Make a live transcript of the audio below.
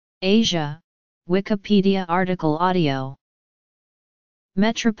Asia, Wikipedia article audio.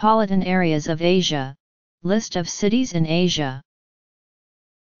 Metropolitan areas of Asia, list of cities in Asia.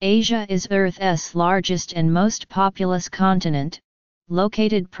 Asia is Earth's largest and most populous continent,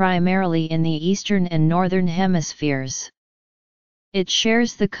 located primarily in the eastern and northern hemispheres. It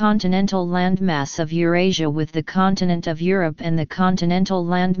shares the continental landmass of Eurasia with the continent of Europe and the continental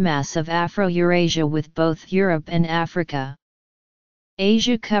landmass of Afro-Eurasia with both Europe and Africa.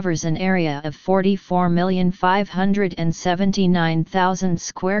 Asia covers an area of 44,579,000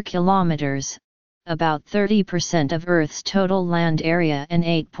 square kilometers, about 30% of Earth's total land area and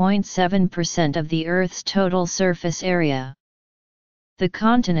 8.7% of the Earth's total surface area. The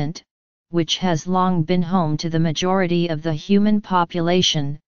continent, which has long been home to the majority of the human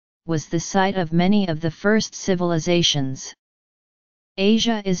population, was the site of many of the first civilizations.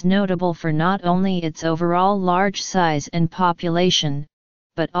 Asia is notable for not only its overall large size and population,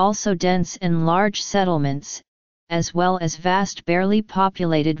 but also dense and large settlements, as well as vast barely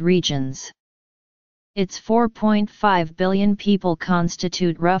populated regions. Its 4.5 billion people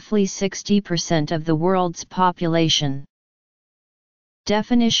constitute roughly 60% of the world's population.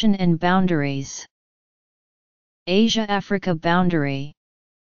 Definition and boundaries. Asia-Africa boundary.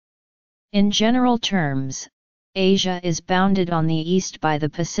 In general terms, Asia is bounded on the east by the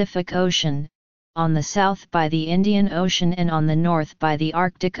Pacific Ocean, on the south by the Indian Ocean and on the north by the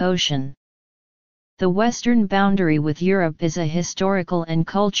Arctic Ocean. The western boundary with Europe is a historical and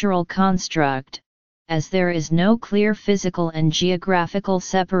cultural construct, as there is no clear physical and geographical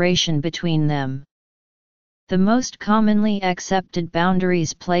separation between them. The most commonly accepted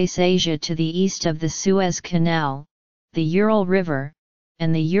boundaries place Asia to the east of the Suez Canal, the Ural River,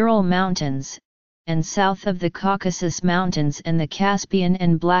 and the Ural Mountains, and south of the Caucasus Mountains and the Caspian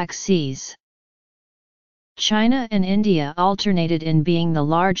and Black Seas. China and India alternated in being the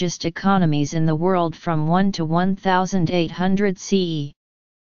largest economies in the world from 1 to 1800 CE.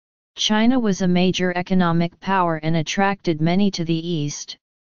 China was a major economic power and attracted many to the east,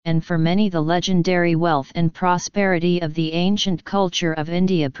 and for many the legendary wealth and prosperity of the ancient culture of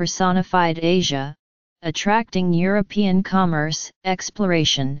India personified Asia, attracting European commerce,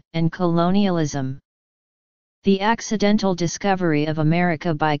 exploration, and colonialism. The accidental discovery of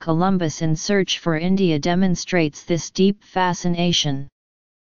America by Columbus in search for India demonstrates this deep fascination.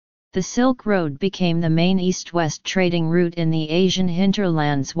 The Silk Road became the main east-west trading route in the Asian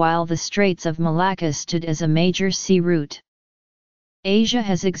hinterlands, while the Straits of Malacca stood as a major sea route. Asia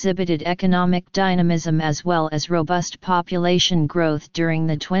has exhibited economic dynamism as well as robust population growth during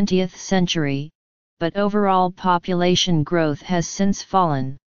the 20th century, but overall population growth has since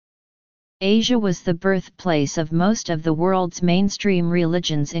fallen. Asia was the birthplace of most of the world's mainstream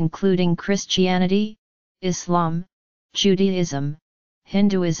religions, including Christianity, Islam, Judaism,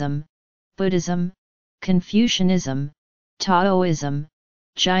 Hinduism, Buddhism, Confucianism, Taoism,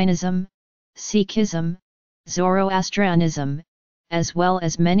 Jainism, Sikhism, Zoroastrianism, as well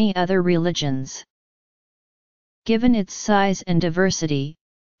as many other religions. Given its size and diversity,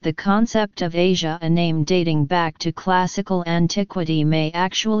 the concept of Asia, a name dating back to classical antiquity, may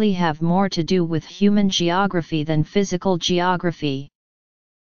actually have more to do with human geography than physical geography.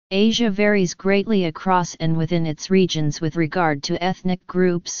 Asia varies greatly across and within its regions with regard to ethnic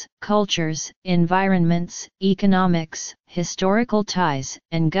groups, cultures, environments, economics, historical ties,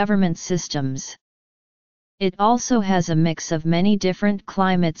 and government systems. It also has a mix of many different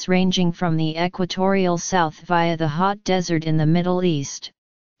climates ranging from the equatorial south via the hot desert in the Middle East,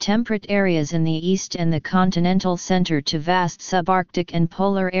 temperate areas in the east and the continental center to vast subarctic and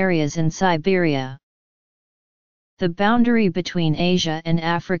polar areas in Siberia. The boundary between Asia and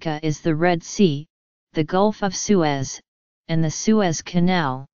Africa is the Red Sea, the Gulf of Suez, and the Suez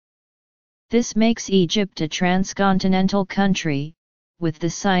Canal. This makes Egypt a transcontinental country, with the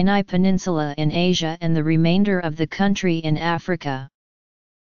Sinai Peninsula in Asia and the remainder of the country in Africa.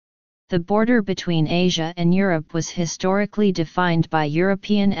 The border between Asia and Europe was historically defined by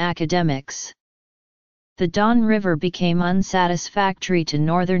European academics. The Don River became unsatisfactory to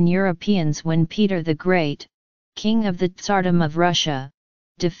northern Europeans when Peter the Great, king of the Tsardom of Russia,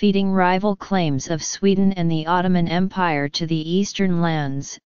 defeating rival claims of Sweden and the Ottoman Empire to the eastern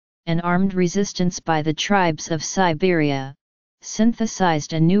lands, and armed resistance by the tribes of Siberia,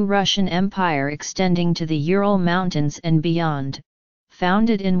 synthesized a new Russian empire extending to the Ural Mountains and beyond,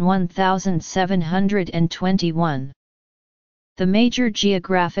 founded in 1721. The major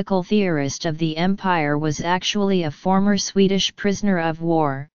geographical theorist of the empire was actually a former Swedish prisoner of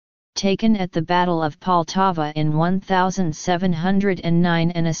war, taken at the Battle of Poltava in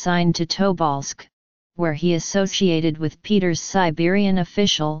 1709 and assigned to Tobolsk, where he associated with Peter's Siberian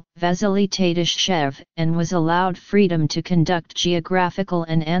official, Vasily Tadashchev, and was allowed freedom to conduct geographical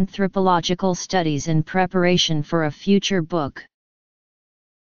and anthropological studies in preparation for a future book.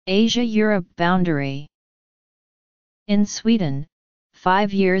 Asia-Europe boundary. In Sweden,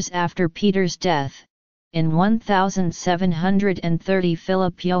 5 years after Peter's death, in 1730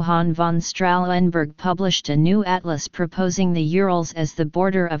 Philip Johann von Strahlenberg published a new atlas proposing the Urals as the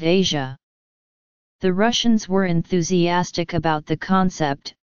border of Asia. The Russians were enthusiastic about the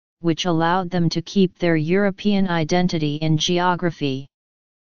concept, which allowed them to keep their European identity in geography.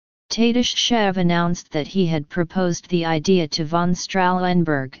 Tadashchev announced that he had proposed the idea to von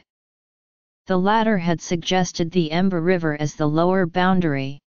Strahlenberg. The latter had suggested the Emba River as the lower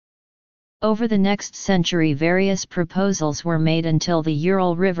boundary. Over the next century various proposals were made until the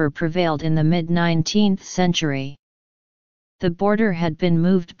Ural River prevailed in the mid-19th century. The border had been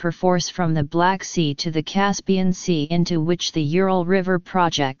moved perforce from the Black Sea to the Caspian Sea, into which the Ural River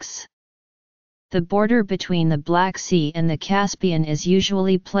projects. The border between the Black Sea and the Caspian is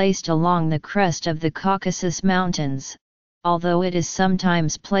usually placed along the crest of the Caucasus Mountains, although it is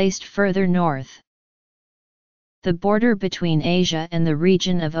sometimes placed further north. The border between Asia and the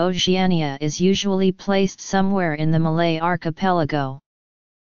region of Oceania is usually placed somewhere in the Malay archipelago.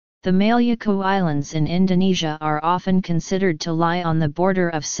 The Maluku Islands in Indonesia are often considered to lie on the border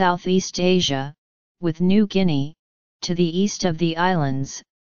of Southeast Asia, with New Guinea, to the east of the islands,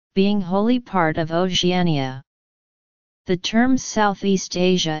 being wholly part of Oceania. The terms Southeast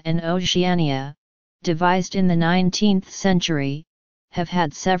Asia and Oceania, devised in the 19th century, have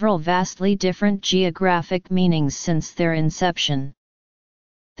had several vastly different geographic meanings since their inception.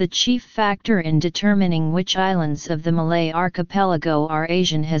 The chief factor in determining which islands of the Malay archipelago are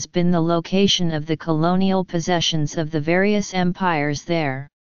Asian has been the location of the colonial possessions of the various empires there.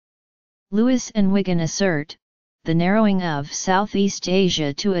 Lewis and Wigan assert, the narrowing of Southeast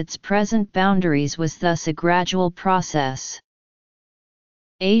Asia to its present boundaries was thus a gradual process.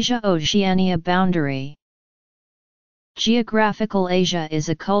 Asia-Oceania boundary. Geographical Asia is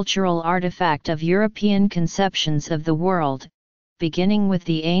a cultural artifact of European conceptions of the world, beginning with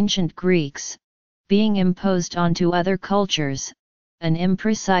the ancient Greeks, being imposed onto other cultures, an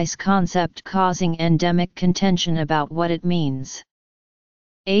imprecise concept causing endemic contention about what it means.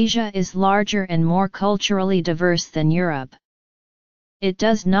 Asia is larger and more culturally diverse than Europe. It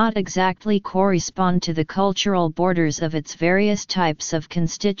does not exactly correspond to the cultural borders of its various types of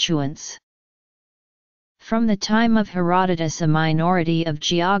constituents. From the time of Herodotus, a minority of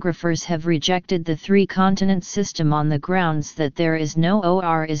geographers have rejected the three-continent system on the grounds that there is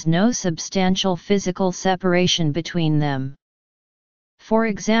no substantial physical separation between them. For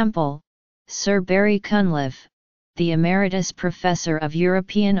example, Sir Barry Cunliffe, the emeritus professor of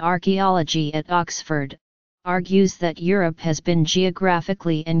European archaeology at Oxford, argues that Europe has been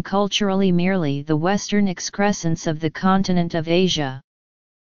geographically and culturally merely the western excrescence of the continent of Asia.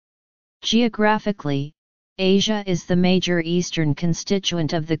 Geographically, Asia is the major eastern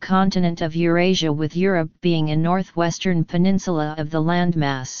constituent of the continent of Eurasia, with Europe being a northwestern peninsula of the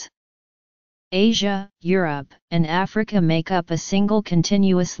landmass. Asia, Europe, and Africa make up a single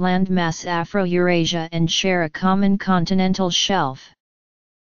continuous landmass Afro-Eurasia and share a common continental shelf.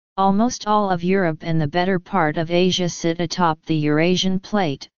 Almost all of Europe and the better part of Asia sit atop the Eurasian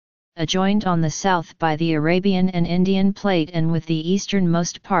plate, adjoined on the south by the Arabian and Indian plate, and with the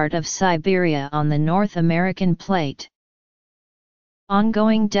easternmost part of Siberia on the North American plate.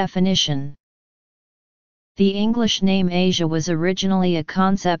 Ongoing definition. The English name Asia was originally a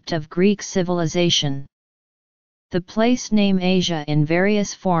concept of Greek civilization. The place name Asia in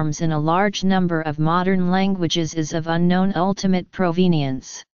various forms in a large number of modern languages is of unknown ultimate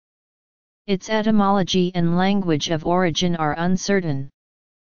provenience. Its etymology and language of origin are uncertain.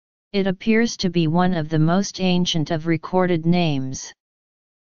 It appears to be one of the most ancient of recorded names.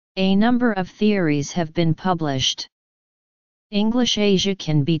 A number of theories have been published. English Asia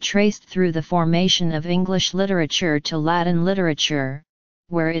can be traced through the formation of English literature to Latin literature,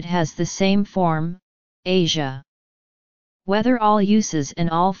 where it has the same form, Asia. Whether all uses and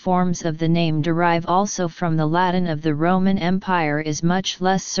all forms of the name derive also from the Latin of the Roman Empire is much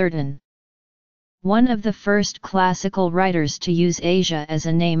less certain. One of the first classical writers to use Asia as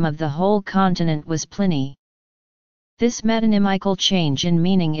a name of the whole continent was Pliny. This metonymical change in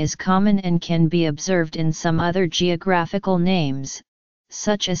meaning is common and can be observed in some other geographical names,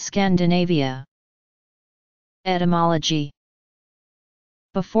 such as Scandinavia. Etymology.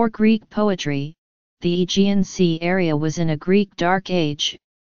 Before Greek poetry, the Aegean Sea area was in a Greek Dark Age,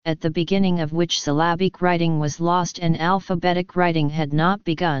 at the beginning of which syllabic writing was lost and alphabetic writing had not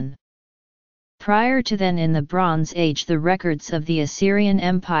begun. Prior to then in the Bronze Age the records of the Assyrian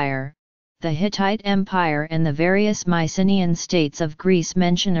Empire, the Hittite Empire and the various Mycenaean states of Greece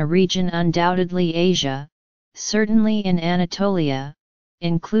mention a region undoubtedly Asia, certainly in Anatolia,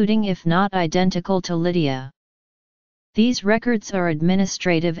 including if not identical to Lydia. These records are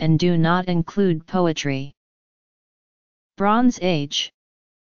administrative and do not include poetry. Bronze Age.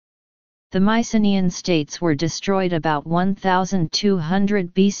 The Mycenaean states were destroyed about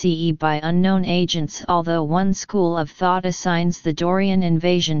 1200 BCE by unknown agents, although one school of thought assigns the Dorian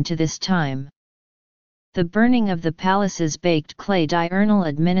invasion to this time. The burning of the palaces baked clay diurnal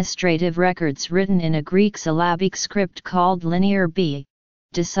administrative records written in a Greek syllabic script called Linear B,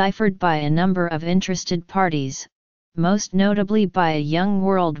 deciphered by a number of interested parties, most notably by a young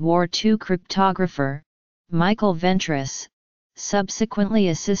World War II cryptographer, Michael Ventris, subsequently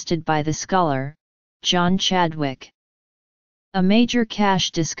assisted by the scholar, John Chadwick. A major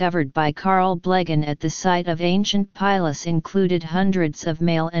cache discovered by Carl Blegen at the site of ancient Pylos included hundreds of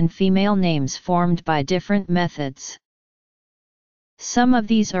male and female names formed by different methods. Some of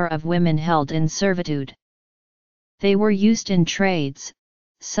these are of women held in servitude. They were used in trades,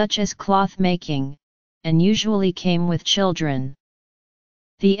 such as cloth making, and usually came with children.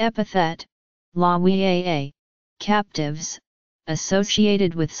 The epithet, lawiaa, captives,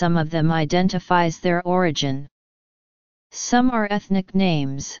 associated with some of them identifies their origin. Some are ethnic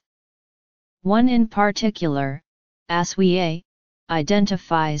names. One in particular, Aswiae,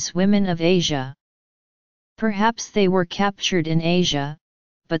 identifies women of Asia. Perhaps they were captured in Asia,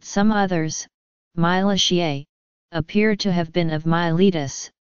 but some others, Miletiae, appear to have been of Miletus,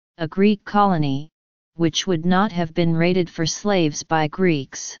 a Greek colony, which would not have been raided for slaves by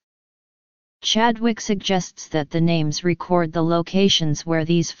Greeks. Chadwick suggests that the names record the locations where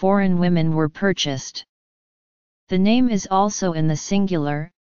these foreign women were purchased. The name is also in the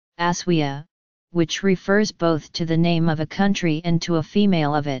singular, Aswia, which refers both to the name of a country and to a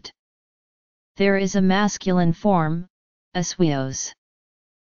female of it. There is a masculine form, Aswios.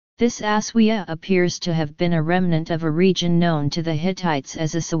 This Aswia appears to have been a remnant of a region known to the Hittites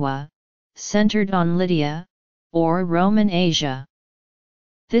as Asawa, centered on Lydia, or Roman Asia.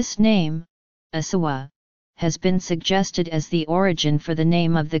 This name, Asawa, has been suggested as the origin for the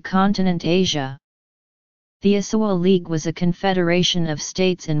name of the continent Asia. The Asawa League was a confederation of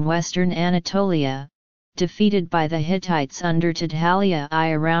states in western Anatolia, defeated by the Hittites under Tudhaliya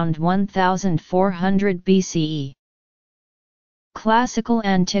I around 1400 BCE. Classical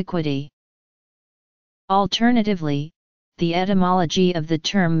antiquity. Alternatively, the etymology of the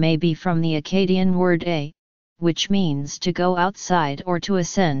term may be from the Akkadian word a, which means to go outside or to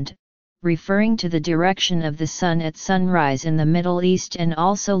ascend, referring to the direction of the sun at sunrise in the Middle East, and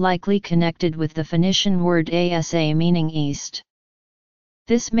also likely connected with the Phoenician word asa meaning east.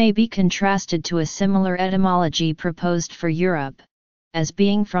 This may be contrasted to a similar etymology proposed for Europe, as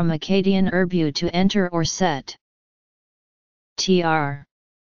being from Akkadian erbu to enter or set. Tr.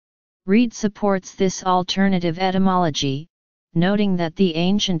 Reed supports this alternative etymology, noting that the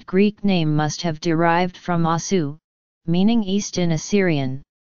ancient Greek name must have derived from Asu, meaning east in Assyrian.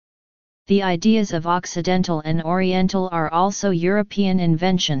 The ideas of Occidental and Oriental are also European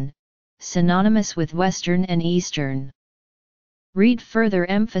invention, synonymous with Western and Eastern. Reed further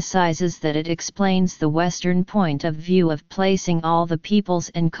emphasizes that it explains the Western point of view of placing all the peoples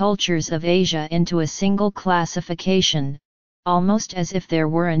and cultures of Asia into a single classification, almost as if there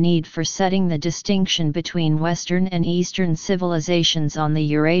were a need for setting the distinction between Western and Eastern civilizations on the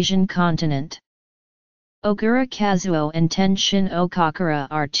Eurasian continent. Ogura Kazuo and Tenshin Okakura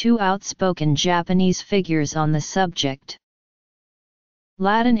are two outspoken Japanese figures on the subject.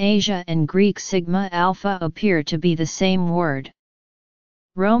 Latin Asia and Greek sigma alpha appear to be the same word.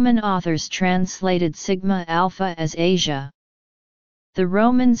 Roman authors translated sigma alpha as Asia. The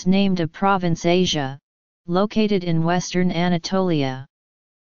Romans named a province Asia, located in western Anatolia.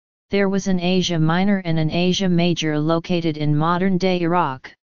 There was an Asia Minor and an Asia Major located in modern-day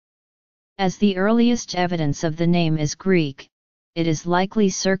Iraq. As the earliest evidence of the name is Greek, it is likely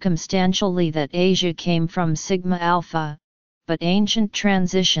circumstantially that Asia came from Sigma Alpha, but ancient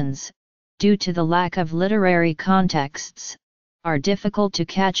transitions, due to the lack of literary contexts, are difficult to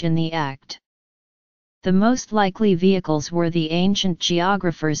catch in the act. The most likely vehicles were the ancient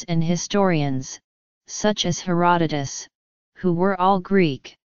geographers and historians, such as Herodotus, who were all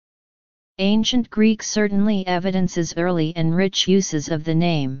Greek. Ancient Greek certainly evidences early and rich uses of the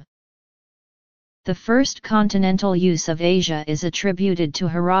name. The first continental use of Asia is attributed to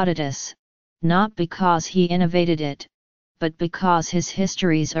Herodotus, not because he innovated it, but because his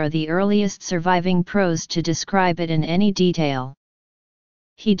histories are the earliest surviving prose to describe it in any detail.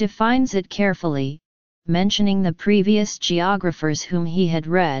 He defines it carefully, mentioning the previous geographers whom he had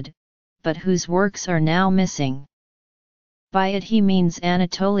read, but whose works are now missing. By it he means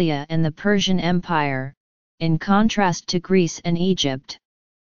Anatolia and the Persian Empire, in contrast to Greece and Egypt.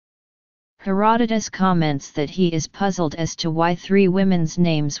 Herodotus comments that he is puzzled as to why 3 women's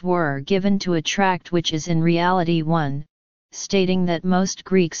names were given to a tract which is in reality one, stating that most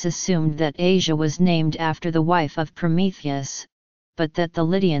Greeks assumed that Asia was named after the wife of Prometheus, but that the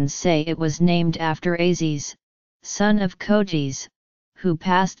Lydians say it was named after Azes, son of Cotys, who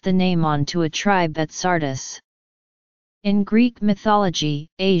passed the name on to a tribe at Sardis. In Greek mythology,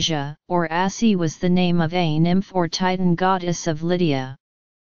 Asia, or Asi, was the name of a nymph or Titan goddess of Lydia.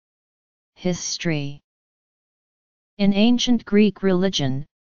 History. In ancient Greek religion,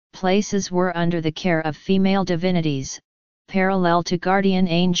 places were under the care of female divinities, parallel to guardian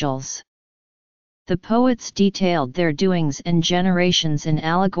angels. The poets detailed their doings and generations in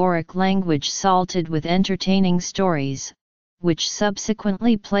allegoric language salted with entertaining stories, which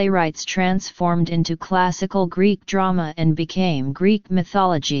subsequently playwrights transformed into classical Greek drama and became Greek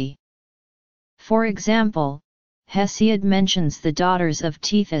mythology. For example, Hesiod mentions the daughters of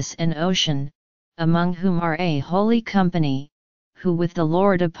Tethys and Ocean, among whom are a holy company, who with the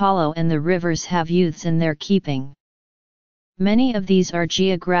Lord Apollo and the rivers have youths in their keeping. Many of these are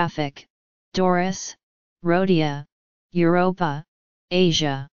geographic: Doris, Rhodia, Europa,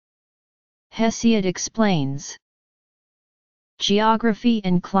 Asia. Hesiod explains. Geography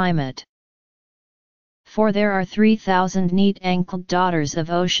and climate. For there are 3,000 neat-ankled daughters of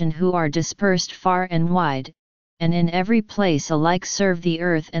ocean who are dispersed far and wide, and in every place alike serve the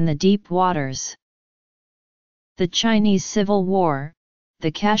earth and the deep waters. The Chinese Civil War,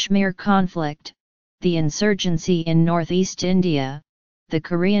 the Kashmir conflict, the insurgency in northeast India, the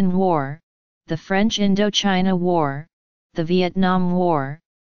Korean War, the French Indochina War, the Vietnam War,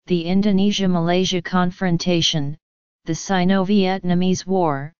 the Indonesia-Malaysia confrontation, the Sino-Vietnamese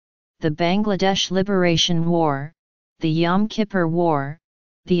War, the Bangladesh Liberation War, the Yom Kippur War,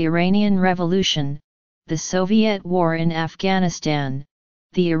 the Iranian Revolution, the Soviet War in Afghanistan,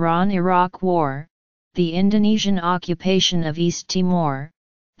 the Iran-Iraq War, the Indonesian occupation of East Timor,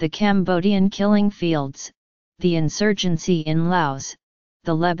 the Cambodian killing fields, the insurgency in Laos,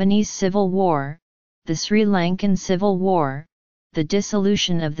 the Lebanese Civil War, the Sri Lankan Civil War, the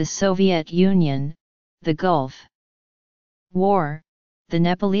dissolution of the Soviet Union, the Gulf War, the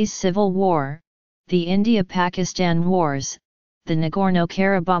Nepalese Civil War, the India-Pakistan Wars, the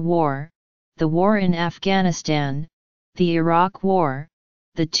Nagorno-Karabakh War, the war in Afghanistan, the Iraq War,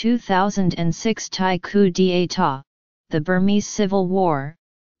 the 2006 Thai coup d'état, the Burmese Civil War,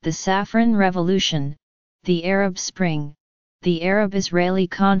 the Saffron Revolution, the Arab Spring, the Arab-Israeli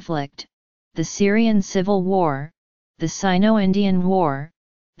conflict, the Syrian Civil War, the Sino-Indian War,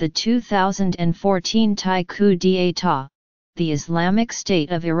 the 2014 Thai coup d'état, the Islamic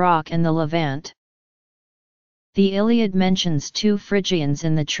State of Iraq and the Levant. The Iliad mentions 2 Phrygians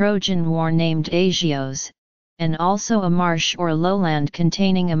in the Trojan War named Asios, and also a marsh or lowland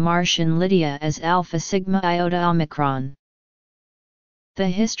containing a marsh in Lydia as Alpha Sigma Iota Omicron. The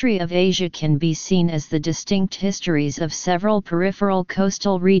history of Asia can be seen as the distinct histories of several peripheral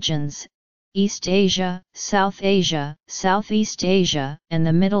coastal regions: East Asia, South Asia, Southeast Asia, and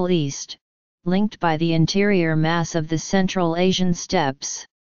the Middle East, linked by the interior mass of the Central Asian steppes.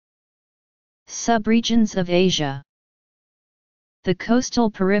 Subregions of Asia. The coastal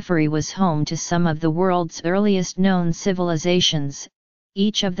periphery was home to some of the world's earliest known civilizations,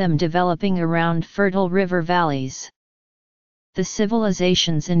 each of them developing around fertile river valleys. The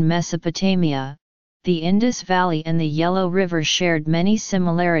civilizations in Mesopotamia, the Indus Valley and the Yellow River shared many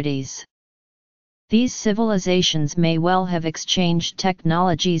similarities. These civilizations may well have exchanged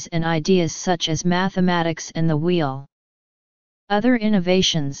technologies and ideas such as mathematics and the wheel. Other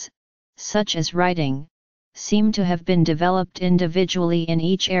innovations, such as writing, seem to have been developed individually in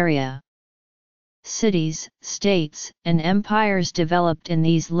each area. Cities, states, and empires developed in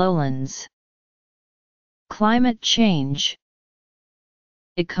these lowlands. Climate change.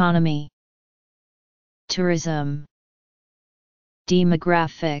 Economy. Tourism.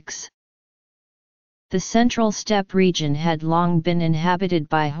 Demographics. The central steppe region had long been inhabited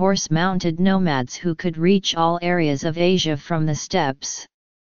by horse-mounted nomads who could reach all areas of Asia from the steppes.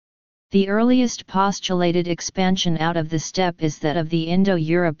 The earliest postulated expansion out of the steppe is that of the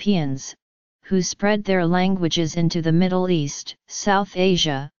Indo-Europeans, who spread their languages into the Middle East, South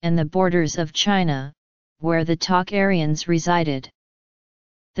Asia, and the borders of China, where the Tocharians resided.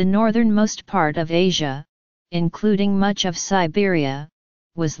 The northernmost part of Asia, including much of Siberia,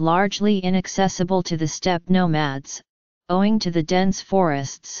 was largely inaccessible to the steppe nomads, owing to the dense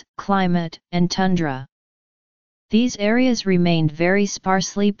forests, climate, and tundra. These areas remained very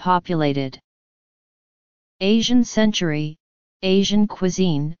sparsely populated. Asian century, Asian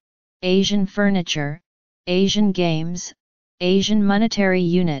cuisine, Asian furniture, Asian games, Asian monetary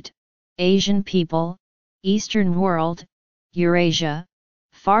unit, Asian people, Eastern world, Eurasia,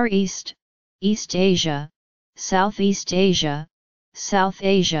 Far East, East Asia, Southeast Asia, South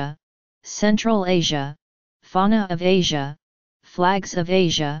Asia, Central Asia, Fauna of Asia, Flags of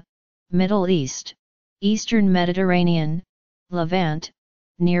Asia, Middle East, Eastern Mediterranean, Levant,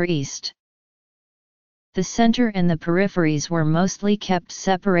 Near East. The center and the peripheries were mostly kept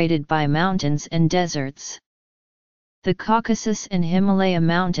separated by mountains and deserts. The Caucasus and Himalaya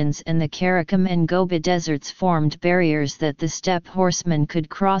mountains and the Karakum and Gobi deserts formed barriers that the steppe horsemen could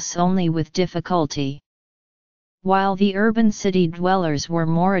cross only with difficulty. While the urban city dwellers were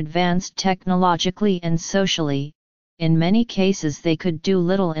more advanced technologically and socially, in many cases they could do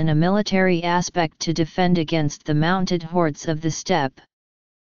little in a military aspect to defend against the mounted hordes of the steppe.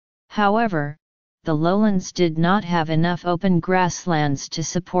 However, the lowlands did not have enough open grasslands to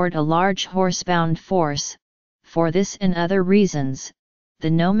support a large horsebound force. For this and other reasons, the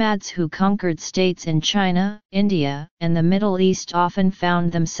nomads who conquered states in China, India, and the Middle East often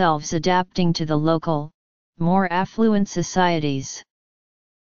found themselves adapting to the local, more affluent societies.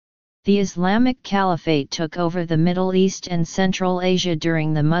 The Islamic Caliphate took over the Middle East and Central Asia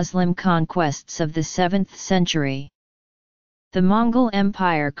during the Muslim conquests of the 7th century. The Mongol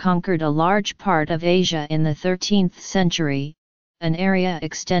Empire conquered a large part of Asia in the 13th century, an area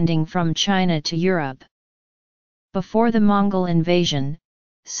extending from China to Europe. Before the Mongol invasion,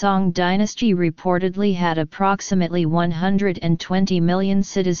 Song dynasty reportedly had approximately 120 million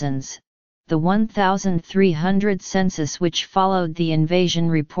citizens. The 1300 census which followed the invasion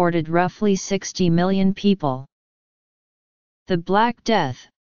reported roughly 60 million people. The Black Death,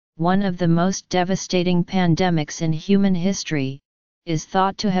 one of the most devastating pandemics in human history, is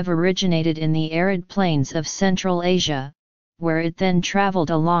thought to have originated in the arid plains of Central Asia, where it then traveled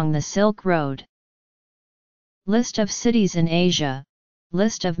along the Silk Road. List of cities in Asia,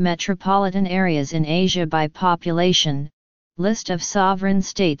 List of metropolitan areas in Asia by population, List of sovereign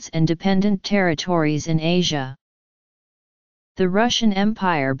states and dependent territories in Asia. The Russian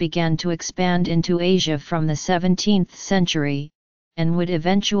Empire began to expand into Asia from the 17th century, and would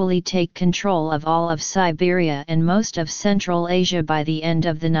eventually take control of all of Siberia and most of Central Asia by the end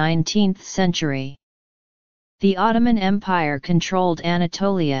of the 19th century. The Ottoman Empire controlled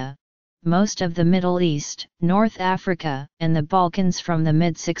Anatolia, most of the Middle East, North Africa, and the Balkans from the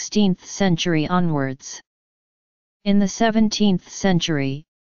mid-16th century onwards. In the 17th century,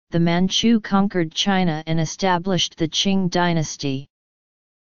 the Manchu conquered China and established the Qing dynasty.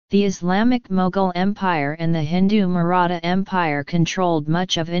 The Islamic Mughal Empire and the Hindu Maratha Empire controlled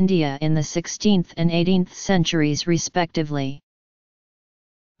much of India in the 16th and 18th centuries respectively.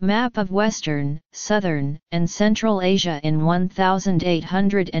 Map of Western, Southern, and Central Asia in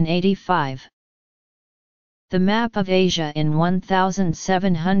 1885. The Map of Asia in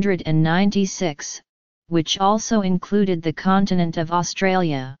 1796, which also included the continent of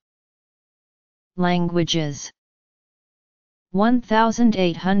Australia. Languages.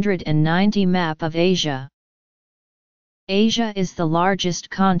 1890 Map of Asia. Asia is the largest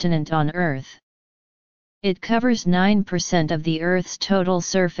continent on Earth. It covers 9% of the Earth's total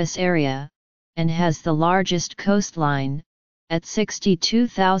surface area, and has the largest coastline, at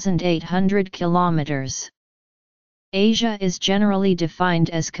 62,800 kilometers. Asia is generally defined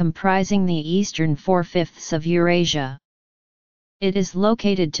as comprising the eastern 4/5 of Eurasia. It is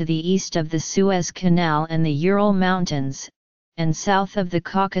located to the east of the Suez Canal and the Ural Mountains, and south of the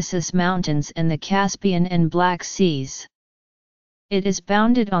Caucasus Mountains and the Caspian and Black Seas. It is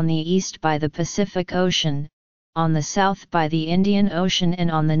bounded on the east by the Pacific Ocean, on the south by the Indian Ocean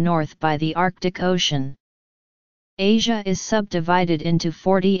and on the north by the Arctic Ocean. Asia is subdivided into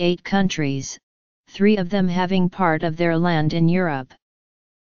 48 countries, 3 of them having part of their land in Europe.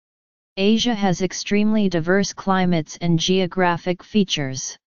 Asia has extremely diverse climates and geographic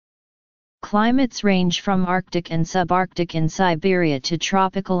features. Climates range from Arctic and subarctic in Siberia to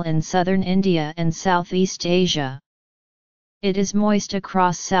tropical in southern India and Southeast Asia. It is moist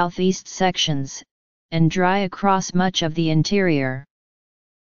across southeast sections, and dry across much of the interior.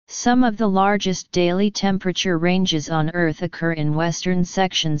 Some of the largest daily temperature ranges on Earth occur in western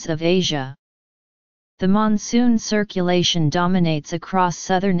sections of Asia. The monsoon circulation dominates across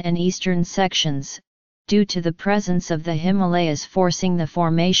southern and eastern sections, due to the presence of the Himalayas forcing the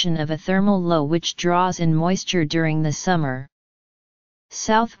formation of a thermal low which draws in moisture during the summer.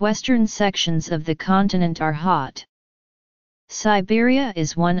 Southwestern sections of the continent are hot. Siberia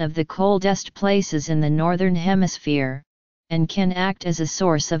is one of the coldest places in the Northern Hemisphere, and can act as a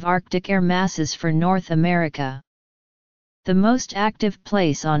source of Arctic air masses for North America. The most active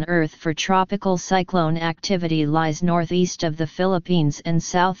place on Earth for tropical cyclone activity lies northeast of the Philippines and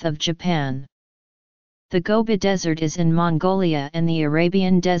south of Japan. The Gobi Desert is in Mongolia and the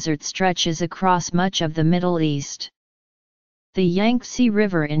Arabian Desert stretches across much of the Middle East. The Yangtze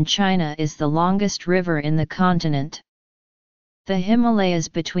River in China is the longest river in the continent. The Himalayas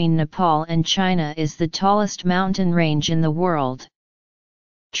between Nepal and China is the tallest mountain range in the world.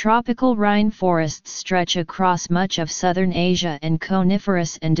 Tropical rainforests stretch across much of southern Asia and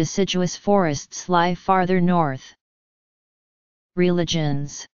coniferous and deciduous forests lie farther north.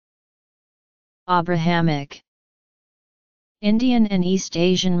 Religions: Abrahamic, Indian and East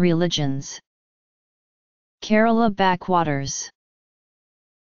Asian religions, Kerala backwaters,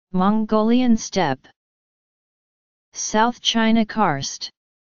 Mongolian steppe, South China karst,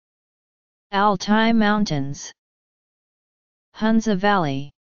 Altai Mountains, Hunza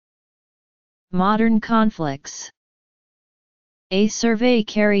Valley. Modern conflicts. A survey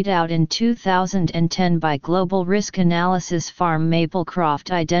carried out in 2010 by global risk analysis firm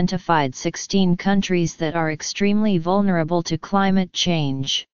Maplecroft identified 16 countries that are extremely vulnerable to climate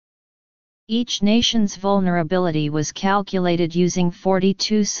change. Each nation's vulnerability was calculated using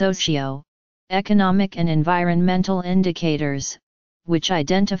 42 socio-economic and environmental indicators, which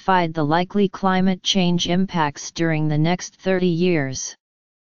identified the likely climate change impacts during the next 30 years.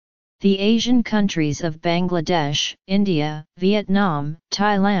 The Asian countries of Bangladesh, India, Vietnam,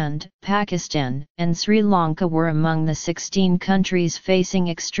 Thailand, Pakistan, and Sri Lanka were among the 16 countries facing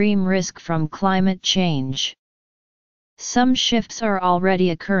extreme risk from climate change. Some shifts are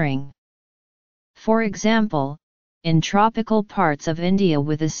already occurring. For example, in tropical parts of India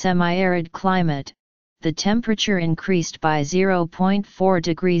with a semi-arid climate, the temperature increased by 0.4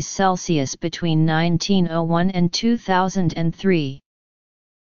 degrees Celsius between 1901 and 2003.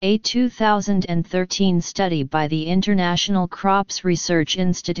 A 2013 study by the International Crops Research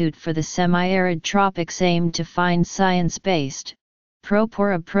Institute for the Semi-Arid Tropics aimed to find science-based,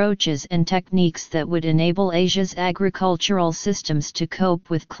 proper approaches and techniques that would enable Asia's agricultural systems to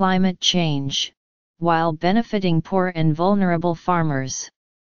cope with climate change, while benefiting poor and vulnerable farmers.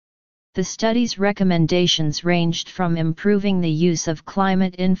 The study's recommendations ranged from improving the use of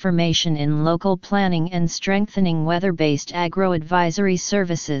climate information in local planning and strengthening weather-based agro-advisory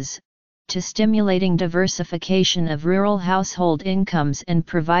services, to stimulating diversification of rural household incomes and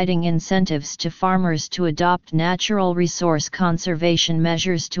providing incentives to farmers to adopt natural resource conservation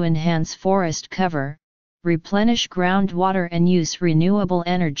measures to enhance forest cover, replenish groundwater and use renewable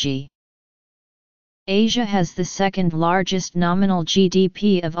energy. Asia has the second largest nominal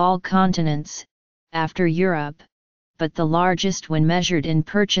GDP of all continents, after Europe, but the largest when measured in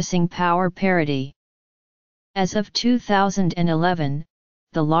purchasing power parity. As of 2011,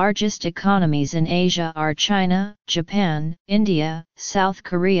 the largest economies in Asia are China, Japan, India, South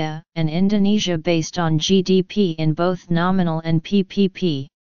Korea, and Indonesia based on GDP in both nominal and PPP.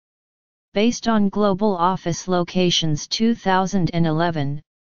 Based on global office locations 2011,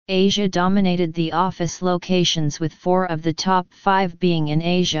 Asia dominated the office locations with 4 of the top 5 being in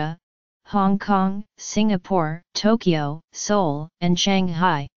Asia: Hong Kong, Singapore, Tokyo, Seoul, and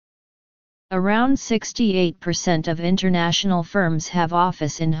Shanghai. Around 68% of international firms have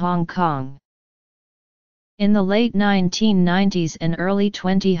office in Hong Kong. In the late 1990s and early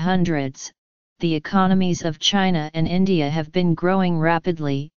 2000s, the economies of China and India have been growing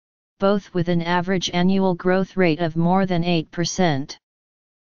rapidly, both with an average annual growth rate of more than 8%.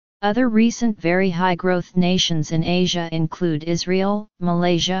 Other recent very high-growth nations in Asia include Israel,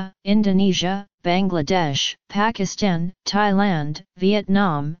 Malaysia, Indonesia, Bangladesh, Pakistan, Thailand,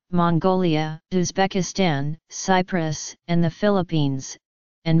 Vietnam, Mongolia, Uzbekistan, Cyprus, and the Philippines,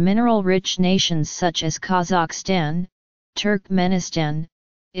 and mineral-rich nations such as Kazakhstan, Turkmenistan,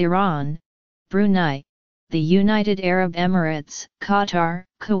 Iran, Brunei, the United Arab Emirates, Qatar,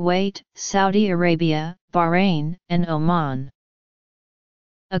 Kuwait, Saudi Arabia, Bahrain, and Oman.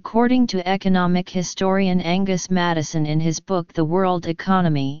 According to economic historian Angus Maddison in his book The World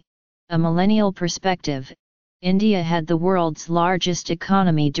Economy, A Millennial Perspective, India had the world's largest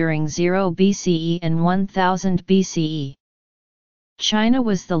economy during 0 BCE and 1000 BCE. China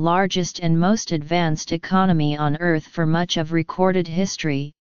was the largest and most advanced economy on Earth for much of recorded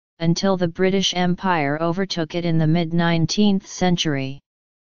history, until the British Empire overtook it in the mid-19th century.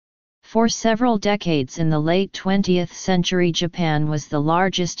 For several decades in the late 20th century, Japan was the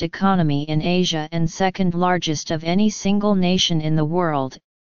largest economy in Asia and second largest of any single nation in the world,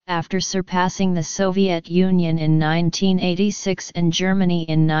 after surpassing the Soviet Union in 1986 and Germany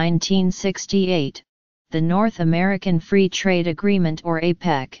in 1968, the North American Free Trade Agreement or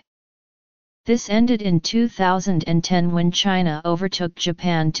APEC. This ended in 2010 when China overtook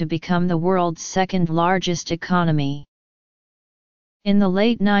Japan to become the world's second largest economy. In the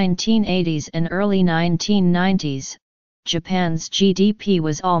late 1980s and early 1990s, Japan's GDP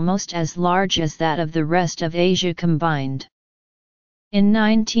was almost as large as that of the rest of Asia combined. In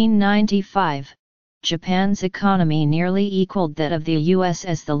 1995, Japan's economy nearly equaled that of the US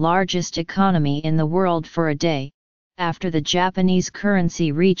as the largest economy in the world for a day, after the Japanese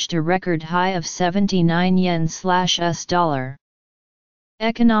currency reached a record high of 79 yen/US dollar.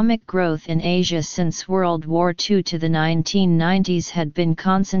 Economic growth in Asia since World War II to the 1990s had been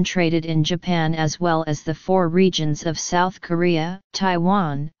concentrated in Japan as well as the four regions of South Korea,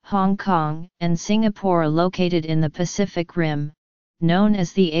 Taiwan, Hong Kong, and Singapore located in the Pacific Rim, known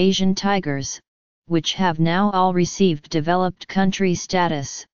as the Asian Tigers, which have now all received developed country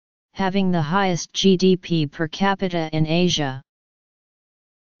status, having the highest GDP per capita in Asia.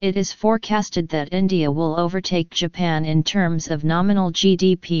 It is forecasted that India will overtake Japan in terms of nominal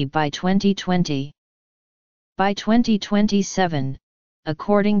GDP by 2020. By 2027,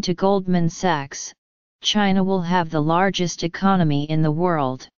 according to Goldman Sachs, China will have the largest economy in the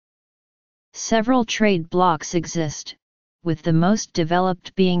world. Several trade blocs exist, with the most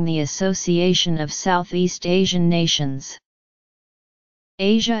developed being the Association of Southeast Asian Nations.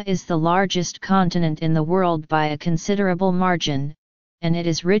 Asia is the largest continent in the world by a considerable margin, and it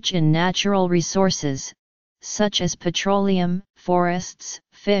is rich in natural resources, such as petroleum, forests,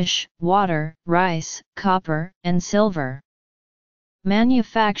 fish, water, rice, copper, and silver.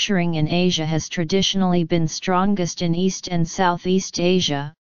 Manufacturing in Asia has traditionally been strongest in East and Southeast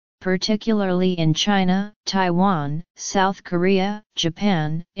Asia, particularly in China, Taiwan, South Korea,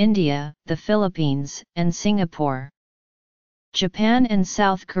 Japan, India, the Philippines, and Singapore. Japan and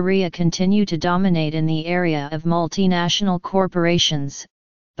South Korea continue to dominate in the area of multinational corporations,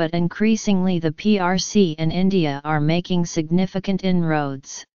 but increasingly the PRC and India are making significant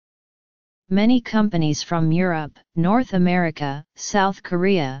inroads. Many companies from Europe, North America, South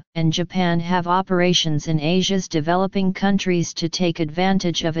Korea, and Japan have operations in Asia's developing countries to take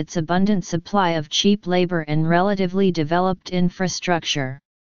advantage of its abundant supply of cheap labor and relatively developed infrastructure.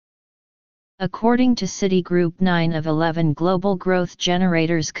 According to Citigroup, 9 of 11 global growth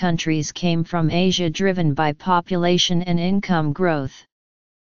generators countries came from Asia, driven by population and income growth.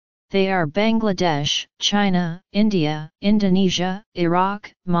 They are Bangladesh, China, India, Indonesia,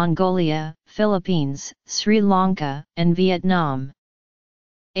 Iraq, Mongolia, Philippines, Sri Lanka, and Vietnam.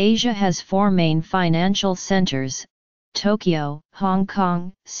 Asia has four main financial centers: Tokyo, Hong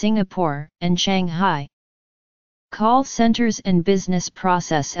Kong, Singapore, and Shanghai. Call centers and business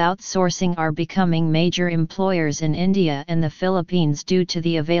process outsourcing are becoming major employers in India and the Philippines due to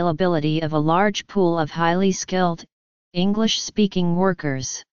the availability of a large pool of highly skilled, English-speaking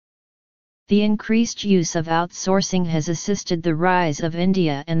workers. The increased use of outsourcing has assisted the rise of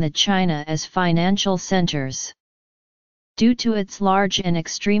India and the China as financial centers. Due to its large and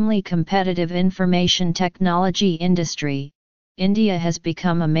extremely competitive information technology industry, India has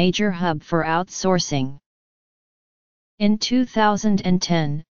become a major hub for outsourcing. In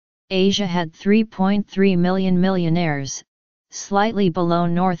 2010, Asia had 3.3 million millionaires, slightly below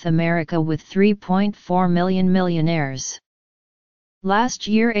North America with 3.4 million millionaires. Last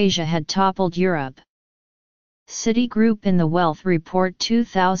year Asia had toppled Europe. Citigroup in the Wealth Report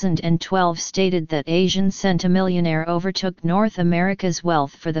 2012 stated that Asian centimillionaire overtook North America's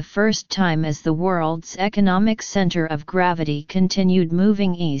wealth for the first time as the world's economic center of gravity continued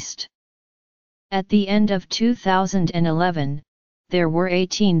moving east. At the end of 2011, there were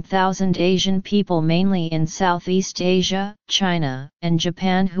 18,000 Asian people mainly in Southeast Asia, China, and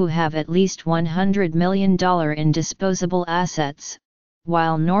Japan who have at least $100 million in disposable assets,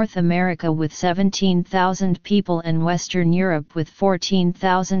 while North America with 17,000 people and Western Europe with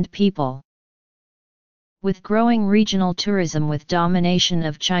 14,000 people. With growing regional tourism with domination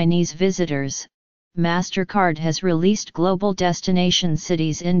of Chinese visitors, MasterCard has released Global Destination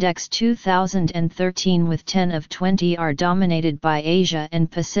Cities Index 2013 with 10 of 20 are dominated by Asia and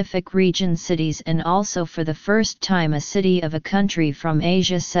Pacific region cities, and also for the first time a city of a country from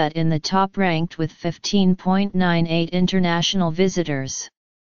Asia set in the top ranked with 15.98 international visitors.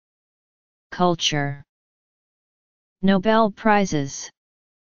 Culture. Nobel Prizes.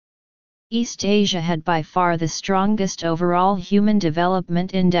 East Asia had by far the strongest overall Human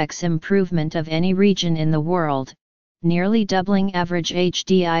Development Index improvement of any region in the world, nearly doubling average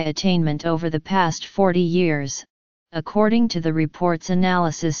HDI attainment over the past 40 years, according to the report's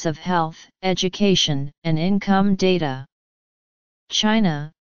analysis of health, education, and income data.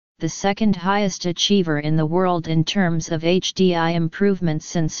 China, the second highest achiever in the world in terms of HDI improvement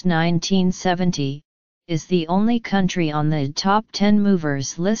since 1970, is the only country on the top 10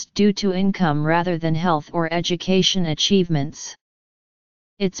 movers list due to income rather than health or education achievements.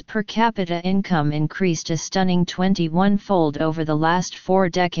 Its per capita income increased a stunning 21-fold over the last 4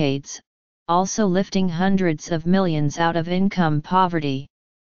 decades, also lifting hundreds of millions out of income poverty.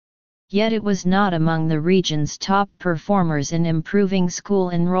 Yet it was not among the region's top performers in improving school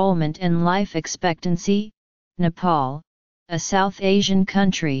enrollment and life expectancy. Nepal, a South Asian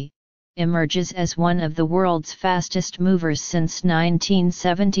country, emerges as one of the world's fastest movers since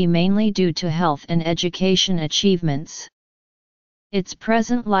 1970, mainly due to health and education achievements. Its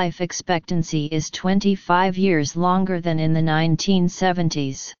present life expectancy is 25 years longer than in the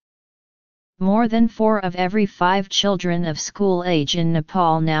 1970s. More than 4 of every 5 children of school age in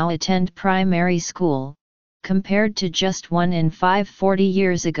Nepal now attend primary school, compared to just 1 in 5 40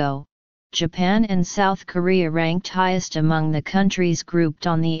 years ago. Japan and South Korea ranked highest among the countries grouped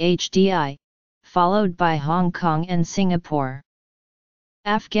on the HDI, followed by Hong Kong and Singapore.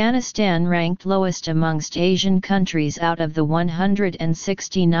 Afghanistan ranked lowest amongst Asian countries out of the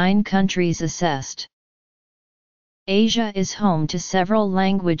 169 countries assessed. Asia is home to several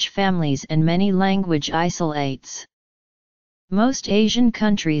language families and many language isolates. Most Asian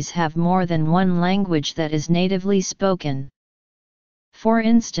countries have more than one language that is natively spoken. For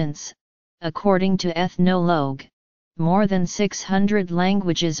instance, according to Ethnologue, more than 600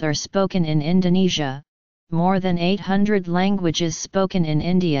 languages are spoken in Indonesia, more than 800 languages spoken in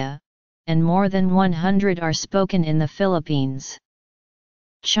India, and more than 100 are spoken in the Philippines.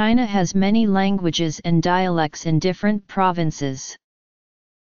 China has many languages and dialects in different provinces.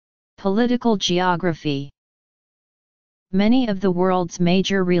 Political geography. Many of the world's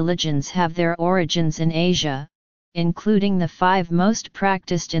major religions have their origins in Asia, including the 5 most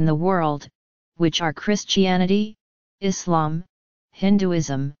practiced in the world, which are Christianity, Islam,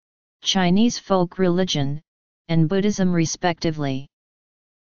 Hinduism, Chinese folk religion, and Buddhism respectively.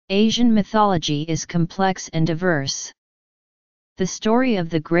 Asian mythology is complex and diverse. The story of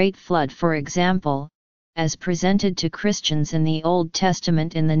the Great Flood, for example, as presented to Christians in the Old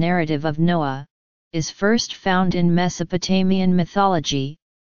Testament in the narrative of Noah, is first found in Mesopotamian mythology,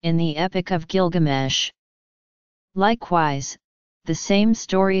 in the Epic of Gilgamesh. Likewise, the same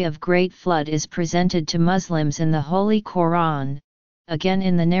story of Great Flood is presented to Muslims in the Holy Quran, again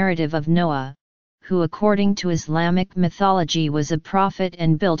in the narrative of Noah, who according to Islamic mythology was a prophet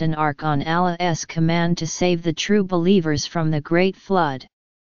and built an ark on Allah's command to save the true believers from the Great Flood.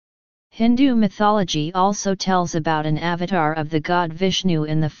 Hindu mythology also tells about an avatar of the god Vishnu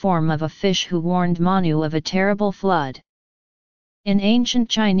in the form of a fish who warned Manu of a terrible flood. In ancient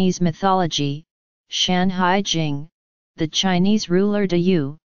Chinese mythology, Shanhai Jing, the Chinese ruler De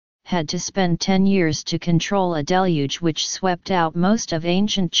Yu, had to spend 10 years to control a deluge which swept out most of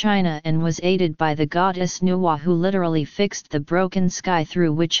ancient China and was aided by the goddess Nuwa, who literally fixed the broken sky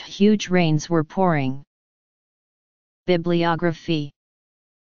through which huge rains were pouring. Bibliography.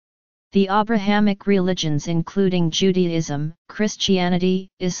 The Abrahamic religions including Judaism, Christianity,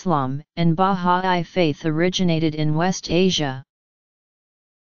 Islam, and Bahá'í faith originated in West Asia.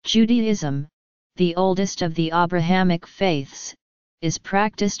 Judaism, the oldest of the Abrahamic faiths, is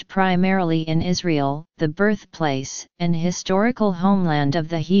practiced primarily in Israel, the birthplace and historical homeland of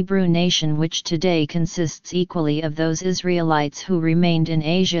the Hebrew nation, which today consists equally of those Israelites who remained in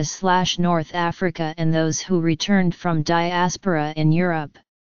Asia/North Africa and those who returned from diaspora in Europe,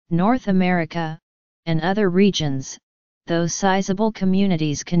 North America, and other regions, though sizable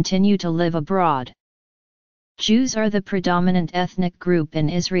communities continue to live abroad. Jews are the predominant ethnic group in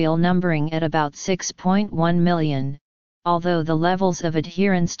Israel, numbering at about 6.1 million. Although the levels of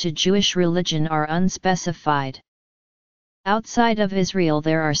adherence to Jewish religion are unspecified. Outside of Israel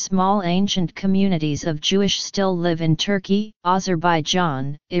there are small ancient communities of Jewish still live in Turkey,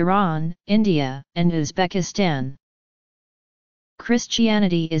 Azerbaijan, Iran, India, and Uzbekistan.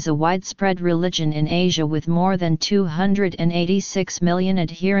 Christianity is a widespread religion in Asia with more than 286 million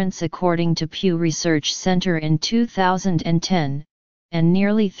adherents according to Pew Research Center in 2010. And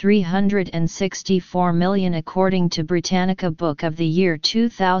nearly 364 million according to Britannica Book of the Year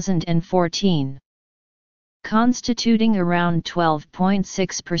 2014. Constituting around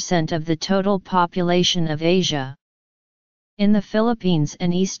 12.6% of the total population of Asia. In the Philippines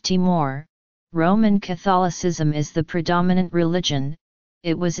and East Timor, Roman Catholicism is the predominant religion.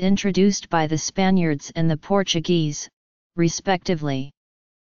 It was introduced by the Spaniards and the Portuguese, respectively.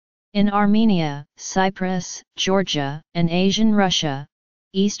 In Armenia, Cyprus, Georgia, and Asian Russia,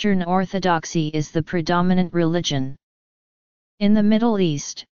 Eastern Orthodoxy is the predominant religion. In the Middle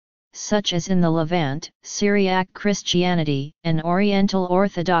East, such as in the Levant, Syriac Christianity and Oriental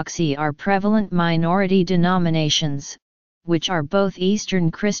Orthodoxy are prevalent minority denominations, which are both Eastern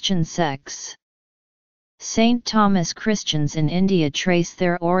Christian sects. St. Thomas Christians in India trace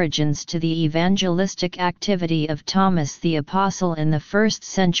their origins to the evangelistic activity of Thomas the Apostle in the 1st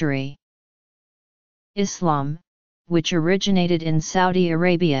century. Islam, which originated in Saudi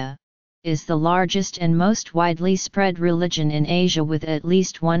Arabia, is the largest and most widely spread religion in Asia, with at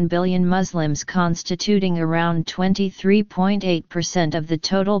least 1 billion Muslims constituting around 23.8% of the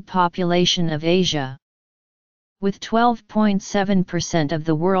total population of Asia. With 12.7% of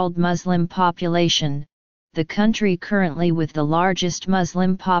the world Muslim population, the country currently with the largest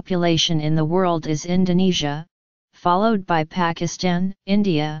Muslim population in the world is Indonesia, followed by Pakistan,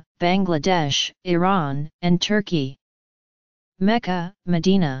 India, Bangladesh, Iran, and Turkey. Mecca,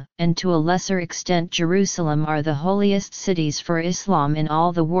 Medina, and to a lesser extent Jerusalem are the holiest cities for Islam in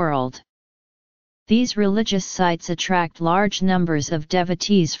all the world. These religious sites attract large numbers of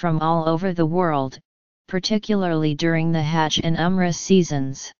devotees from all over the world, particularly during the Hajj and Umrah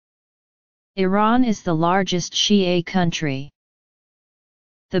seasons. Iran is the largest Shia country.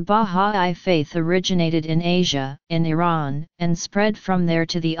 The Bahá'í faith originated in Asia, in Iran, and spread from there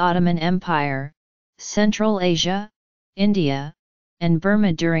to the Ottoman Empire, Central Asia, India, and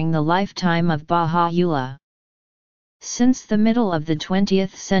Burma during the lifetime of Baha'u'llah. Since the middle of the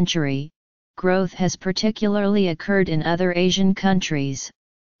 20th century, growth has particularly occurred in other Asian countries,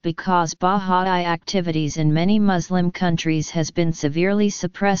 because Bahá'í activities in many Muslim countries has been severely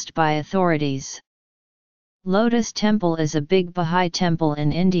suppressed by authorities. Lotus Temple is a big Bahá'í temple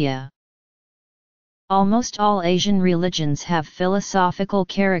in India. Almost all Asian religions have philosophical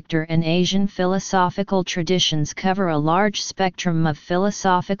character, and Asian philosophical traditions cover a large spectrum of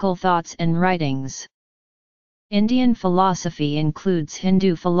philosophical thoughts and writings. Indian philosophy includes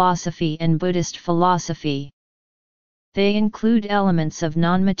Hindu philosophy and Buddhist philosophy. They include elements of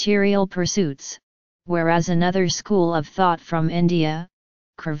non-material pursuits, whereas another school of thought from India,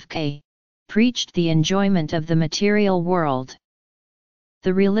 Krivke, preached the enjoyment of the material world.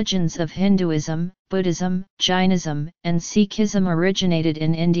 The religions of Hinduism, Buddhism, Jainism, and Sikhism originated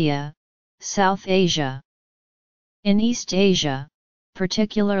in India, South Asia. In East Asia,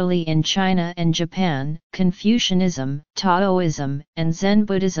 particularly in China and Japan, Confucianism, Taoism, and Zen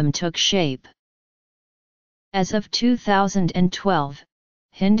Buddhism took shape. As of 2012,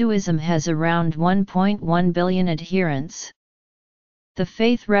 Hinduism has around 1.1 billion adherents. The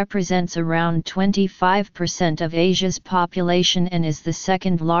faith represents around 25% of Asia's population and is the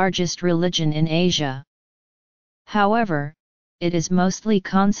second largest religion in Asia. However, it is mostly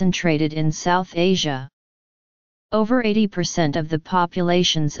concentrated in South Asia. Over 80% of the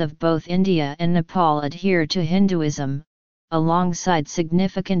populations of both India and Nepal adhere to Hinduism, alongside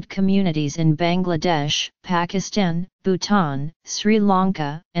significant communities in Bangladesh, Pakistan, Bhutan, Sri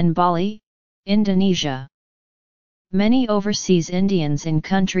Lanka, and Bali, Indonesia. Many overseas Indians in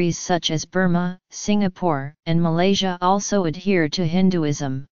countries such as Burma, Singapore, and Malaysia also adhere to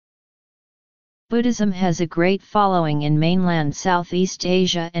Hinduism. Buddhism has a great following in mainland Southeast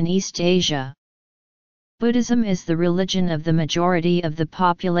Asia and East Asia. Buddhism is the religion of the majority of the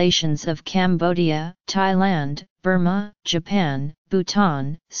populations of Cambodia, Thailand, Burma, Japan,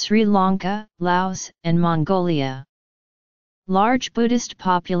 Bhutan, Sri Lanka, Laos, and Mongolia. Large Buddhist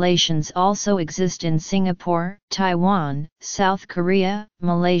populations also exist in Singapore, Taiwan, South Korea,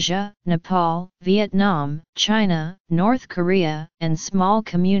 Malaysia, Nepal, Vietnam, China, North Korea, and small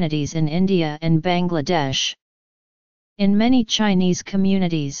communities in India and Bangladesh. In many Chinese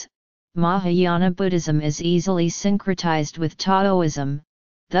communities, Mahayana Buddhism is easily syncretized with Taoism,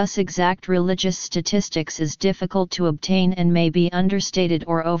 thus exact religious statistics is difficult to obtain and may be understated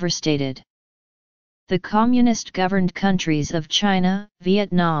or overstated. The communist-governed countries of China,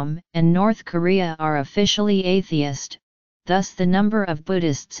 Vietnam, and North Korea are officially atheist, thus the number of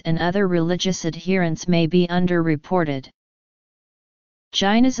Buddhists and other religious adherents may be underreported.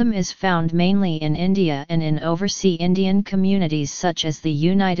 Jainism is found mainly in India and in overseas Indian communities such as the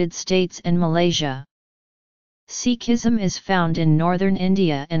United States and Malaysia. Sikhism is found in northern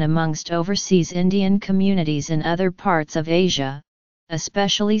India and amongst overseas Indian communities in other parts of Asia,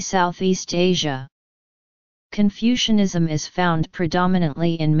 especially Southeast Asia. Confucianism is found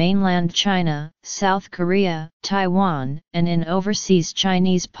predominantly in mainland China, South Korea, Taiwan, and in overseas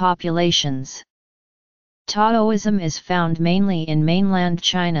Chinese populations. Taoism is found mainly in mainland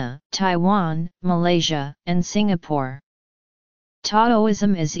China, Taiwan, Malaysia, and Singapore.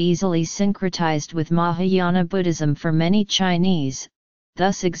 Taoism is easily syncretized with Mahayana Buddhism for many Chinese,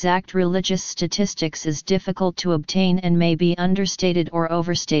 thus exact religious statistics is difficult to obtain and may be understated or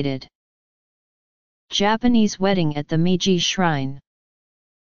overstated. Japanese wedding at the Meiji Shrine.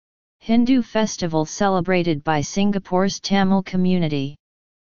 Hindu festival celebrated by Singapore's Tamil community.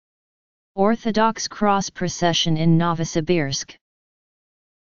 Orthodox cross procession in Novosibirsk.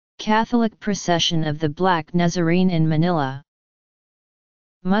 Catholic procession of the Black Nazarene in Manila.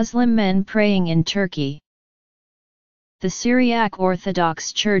 Muslim men praying in Turkey. The Syriac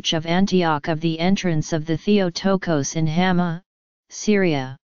Orthodox Church of Antioch of the entrance of the Theotokos in Hama,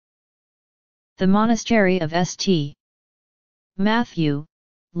 Syria. The Monastery of St. Matthew,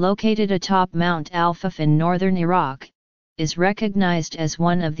 located atop Mount Alfaf in northern Iraq, is recognized as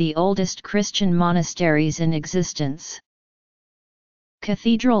one of the oldest Christian monasteries in existence.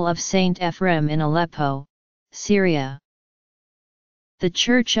 Cathedral of Saint Ephrem in Aleppo, Syria. The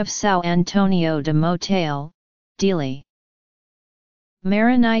Church of São Antonio de Motael, Dili.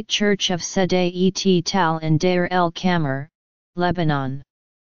 Maronite Church of Sede Tal in Deir el-Kamar, Lebanon.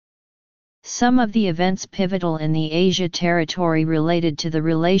 Some of the events pivotal in the Asia territory related to the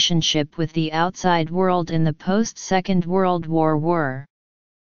relationship with the outside world in the post-Second World War were: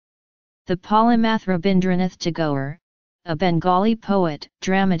 the polymath Rabindranath Tagore, a Bengali poet,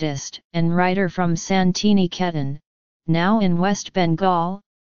 dramatist, and writer from Santiniketan, now in West Bengal,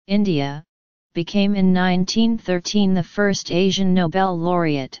 India, became in 1913 the first Asian Nobel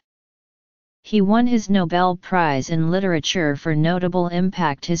laureate. He won his Nobel Prize in Literature for notable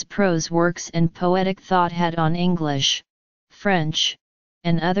impact his prose works and poetic thought had on English, French,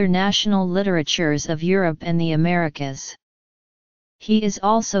 and other national literatures of Europe and the Americas. He is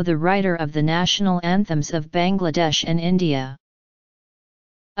also the writer of the national anthems of Bangladesh and India.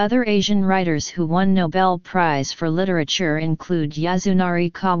 Other Asian writers who won Nobel Prize for Literature include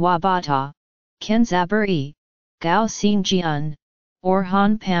Yasunari Kawabata, Kenzaburi, Gao Xingjian,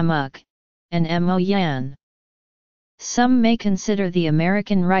 Orhan Pamuk, and Mo Yan. Some may consider the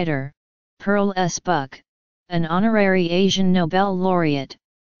American writer, Pearl S. Buck, an honorary Asian Nobel laureate,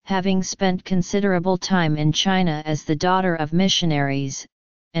 having spent considerable time in China as the daughter of missionaries,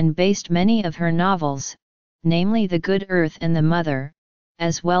 and based many of her novels, namely The Good Earth and The Mother,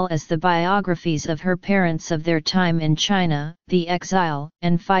 as well as the biographies of her parents of their time in China, The Exile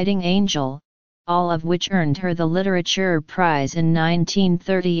and Fighting Angel, all of which earned her the Literature Prize in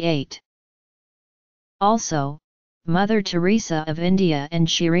 1938. Also, Mother Teresa of India and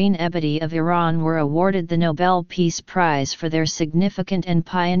Shireen Ebadi of Iran were awarded the Nobel Peace Prize for their significant and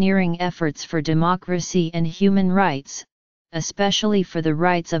pioneering efforts for democracy and human rights, especially for the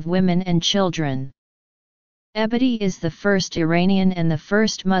rights of women and children. Ebadi is the first Iranian and the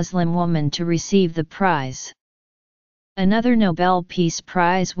first Muslim woman to receive the prize. Another Nobel Peace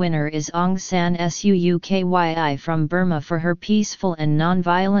Prize winner is Aung San Suu Kyi from Burma for her peaceful and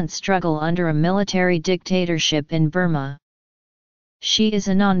nonviolent struggle under a military dictatorship in Burma. She is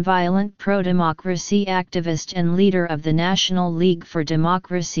a nonviolent pro-democracy activist and leader of the National League for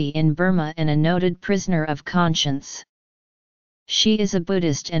Democracy in Burma and a noted prisoner of conscience. She is a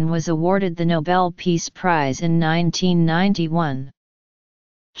Buddhist and was awarded the Nobel Peace Prize in 1991.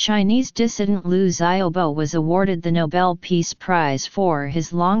 Chinese dissident Liu Xiaobo was awarded the Nobel Peace Prize for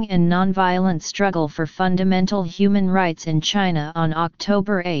his long and nonviolent struggle for fundamental human rights in China on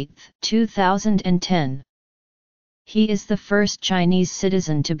October 8, 2010. He is the first Chinese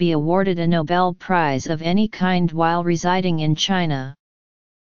citizen to be awarded a Nobel Prize of any kind while residing in China.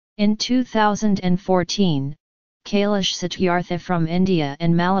 In 2014, Kailash Satyarthi from India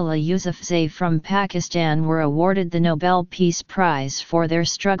and Malala Yousafzai from Pakistan were awarded the Nobel Peace Prize for their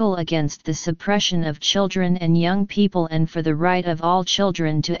struggle against the suppression of children and young people and for the right of all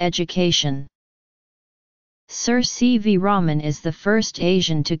children to education. Sir C. V. Raman is the first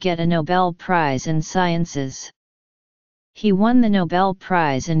Asian to get a Nobel Prize in Sciences. He won the Nobel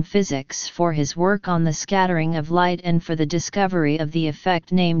Prize in Physics for his work on the scattering of light and for the discovery of the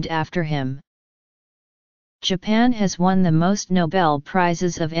effect named after him. Japan has won the most Nobel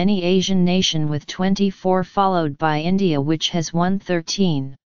Prizes of any Asian nation with 24, followed by India which has won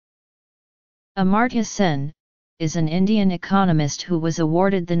 13. Amartya Sen is an Indian economist who was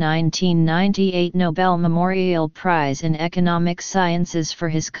awarded the 1998 Nobel Memorial Prize in Economic Sciences for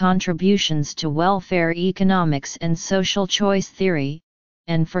his contributions to welfare economics and social choice theory,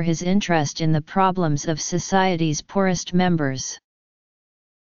 and for his interest in the problems of society's poorest members.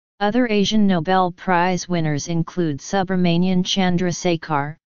 Other Asian Nobel Prize winners include Subramanian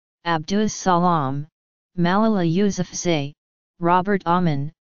Chandrasekhar, Abdus Salam, Malala Yousafzai, Robert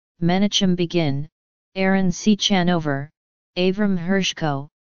Aumann, Menachem Begin, Aaron C. Chanover, Avram Hershko,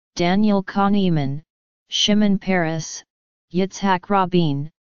 Daniel Kahneman, Shimon Peres, Yitzhak Rabin,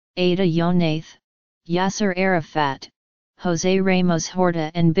 Ada Yonath, Yasser Arafat, José Ramos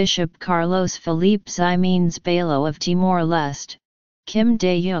Horta and Bishop Carlos Felipe Ximenes Belo of Timor-Leste, Kim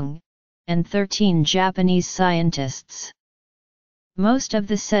Dae-jung, and 13 Japanese scientists. Most of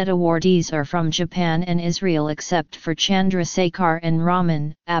the said awardees are from Japan and Israel except for Chandrasekhar and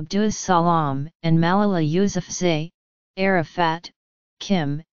Rahman, Abdus Salam, and Malala Yousafzai, Arafat,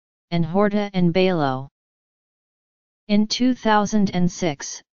 Kim, and Horta and Belo. In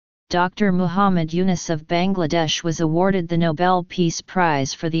 2006, Dr. Muhammad Yunus of Bangladesh was awarded the Nobel Peace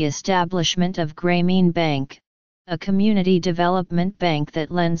Prize for the establishment of Grameen Bank, a community development bank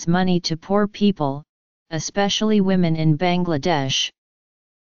that lends money to poor people, especially women in Bangladesh.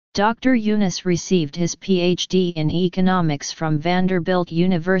 Dr. Yunus received his PhD in economics from Vanderbilt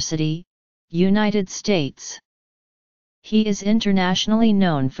University, United States. He is internationally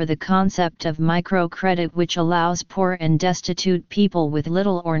known for the concept of microcredit, which allows poor and destitute people with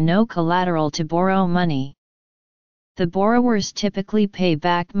little or no collateral to borrow money. The borrowers typically pay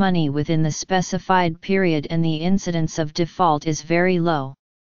back money within the specified period and the incidence of default is very low.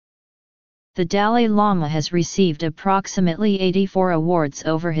 The Dalai Lama has received approximately 84 awards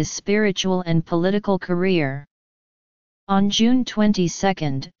over his spiritual and political career. On June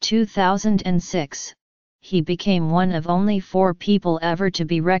 22, 2006, he became one of only 4 people ever to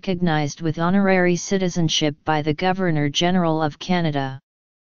be recognized with honorary citizenship by the Governor-General of Canada.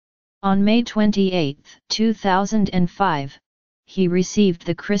 On May 28, 2005, he received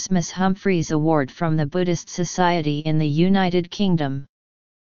the Christmas Humphreys Award from the Buddhist Society in the United Kingdom.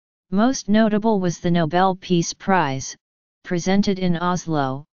 Most notable was the Nobel Peace Prize, presented in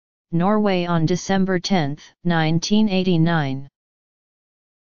Oslo, Norway on December 10, 1989.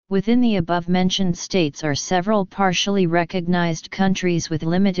 Within the above-mentioned states are several partially recognized countries with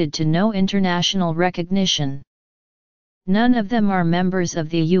limited to no international recognition. None of them are members of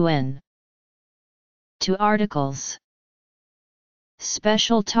the UN. 2 articles.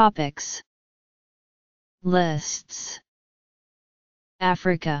 Special topics. Lists.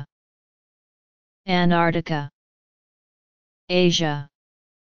 Africa, Antarctica, Asia,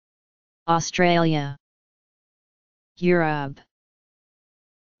 Australia, Europe,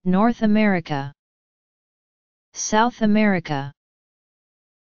 North America, South America,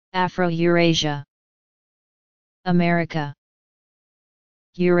 Afro-Eurasia, America,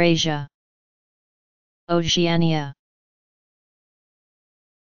 Eurasia, Oceania.